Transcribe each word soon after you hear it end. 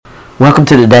Welcome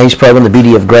to today's program, The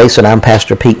Beauty of Grace, and I'm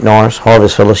Pastor Pete Norris,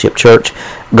 Harvest Fellowship Church,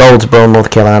 Goldsboro,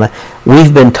 North Carolina.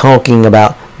 We've been talking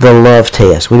about the love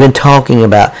test. We've been talking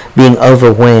about being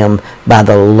overwhelmed by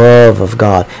the love of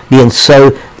God, being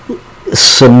so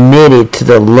submitted to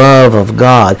the love of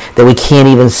God that we can't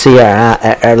even see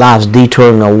our lives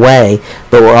detouring away,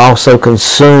 but we're also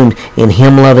consumed in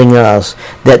Him loving us,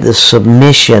 that the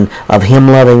submission of Him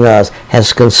loving us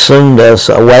has consumed us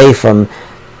away from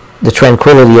the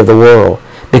tranquility of the world.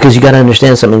 Because you got to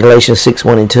understand something, Galatians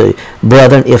 6:1-2.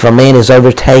 Brethren, if a man is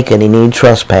overtaken in any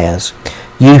trespass,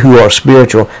 you who are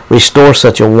spiritual, restore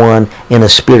such a one in a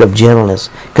spirit of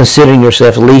gentleness, considering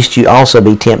yourselves, lest you also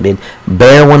be tempted.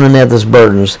 Bear one another's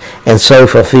burdens, and so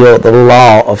fulfill the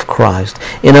law of Christ.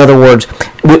 In other words,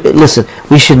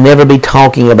 we should never be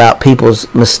talking about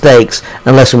people's mistakes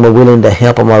unless we're willing to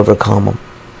help them overcome them.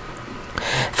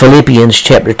 Philippians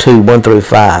chapter 2,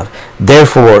 1-5.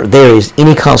 Therefore, there is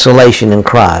any consolation in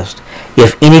Christ,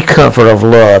 if any comfort of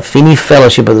love, if any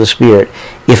fellowship of the Spirit,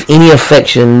 if any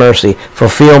affection and mercy,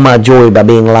 fulfill my joy by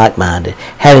being like-minded,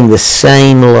 having the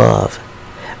same love,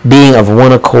 being of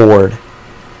one accord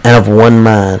and of one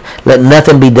mind. Let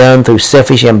nothing be done through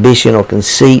selfish ambition or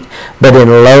conceit, but in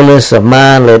lowliness of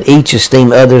mind let each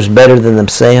esteem others better than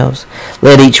themselves.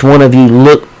 Let each one of you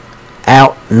look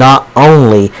out not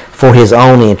only for his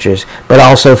own interest, but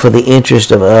also for the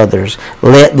interest of others.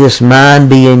 Let this mind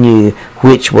be in you,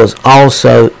 which was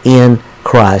also in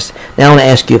Christ. Now I want to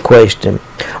ask you a question.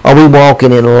 Are we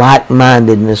walking in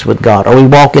like-mindedness with God? Are we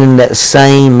walking in that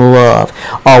same love?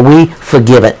 Are we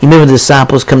forgiven? You remember the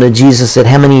disciples come to Jesus and said,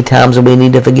 how many times do we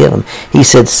need to forgive them? He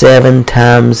said 7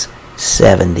 times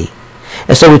 70.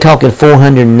 And so we're talking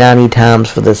 490 times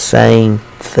for the same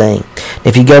thing.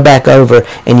 If you go back over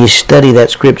and you study that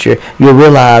scripture, you'll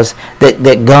realize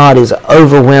that God is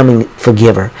overwhelming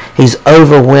forgiver. He's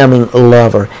overwhelming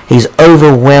lover. He's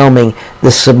overwhelming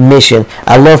the submission.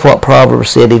 I love what Proverbs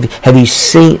said. Have you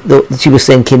seen, she was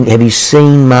saying, have you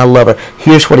seen my lover?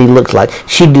 Here's what he looks like.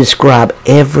 She described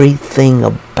everything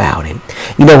about him.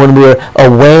 You know, when we're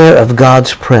aware of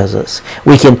God's presence,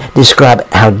 we can describe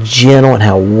how gentle and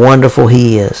how wonderful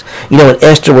he is. You know, when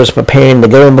Esther was preparing to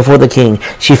go in before the king,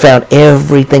 she found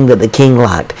everything that the king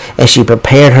liked, and she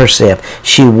prepared herself.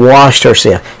 She washed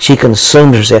herself. She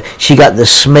consumed herself. She got the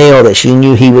smell that she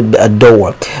knew he would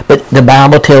adore. But the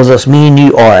Bible tells us, me and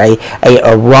you are a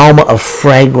aroma of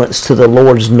fragrance to the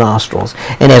Lord's nostrils.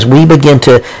 And as we begin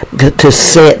to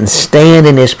sit and stand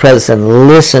in his presence and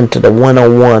listen to the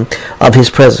 101 of his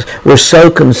presence, we're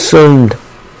so consumed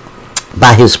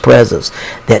by his presence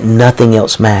that nothing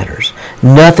else matters.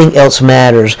 Nothing else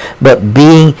matters but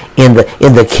being in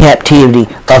the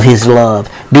captivity of his love,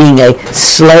 being a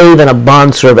slave and a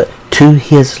bondservant to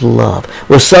his love.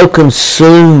 We're so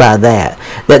consumed by that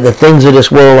the things of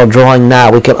this world are drawing nigh.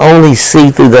 We can only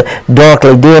see through the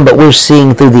darkly dim, but we're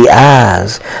seeing through the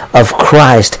eyes of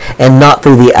Christ and not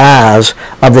through the eyes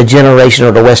of the generation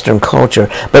or the Western culture.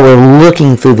 But we're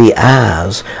looking through the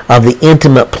eyes of the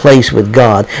intimate place with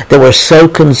God, that we're so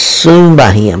consumed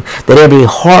by him that every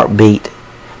heartbeat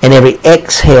and every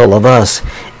exhale of us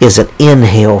is an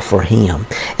inhale for him.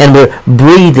 And we're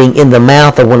breathing in the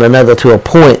mouth of one another to a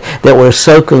point that we're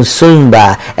so consumed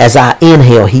by, as I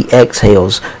inhale, he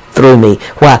exhales through me.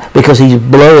 Why? Because he's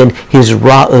blowing his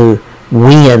Ra'u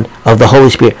wind of the Holy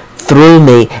Spirit through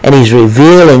me, and he's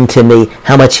revealing to me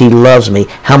how much he loves me,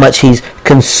 how much he's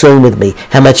consumed with me,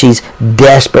 how much he's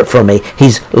desperate for me.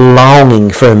 He's longing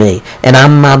for me. And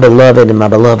I'm my beloved, and my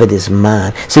beloved is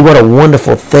mine. See, what a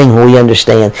wonderful thing when we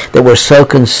understand that we're so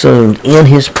consumed in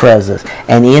his presence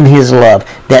and in his love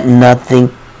that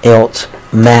nothing else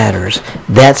matters.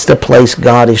 That's the place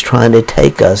God is trying to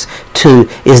take us to,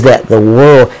 is that the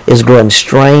world is growing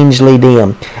strangely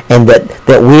dim, and that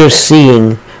we're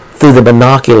seeing through the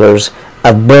binoculars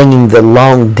of bringing the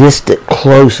long distant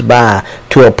close by,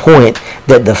 to a point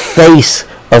that the face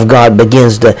of God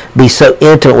begins to be so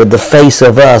intimate with the face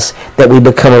of us that we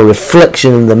become a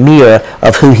reflection in the mirror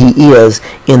of who he is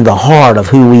in the heart of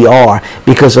who we are,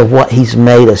 because of what he's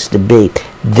made us to be.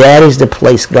 That is the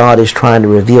place God is trying to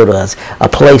reveal to us, a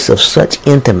place of such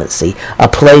intimacy, a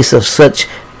place of such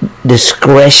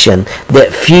discretion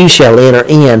that few shall enter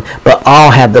in, but all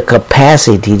have the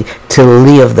capacity to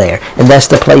live there. And that's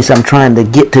the place I'm trying to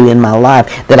get to in my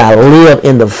life, that I live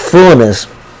in the fullness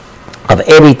of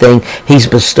everything He's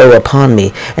bestowed upon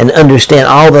me, and understand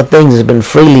all the things that have been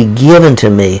freely given to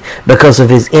me because of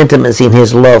His intimacy and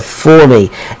His love for me.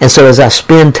 And so as I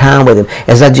spend time with Him,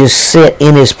 as I just sit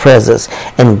in His presence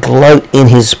and gloat in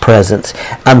His presence,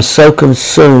 I'm so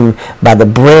consumed by the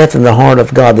breath and the heart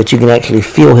of God that you can actually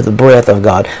feel the breath of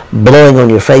God blowing on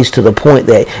your face, to the point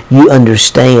that you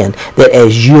understand that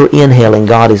as you're inhaling,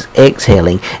 God is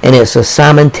exhaling, and it's a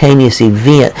simultaneous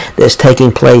event that's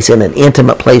taking place in an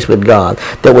intimate place with God,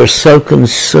 that we're so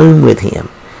consumed with Him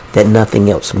that nothing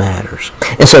else matters.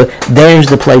 And so there's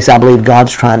the place I believe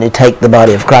God's trying to take the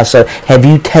body of Christ. So have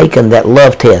you taken that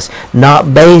love test,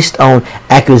 not based on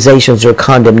accusations or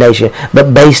condemnation,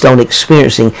 but based on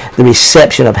experiencing the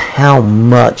reception of how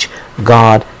much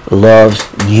God loves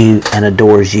you and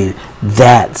adores you?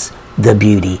 That's the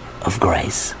beauty of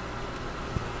grace.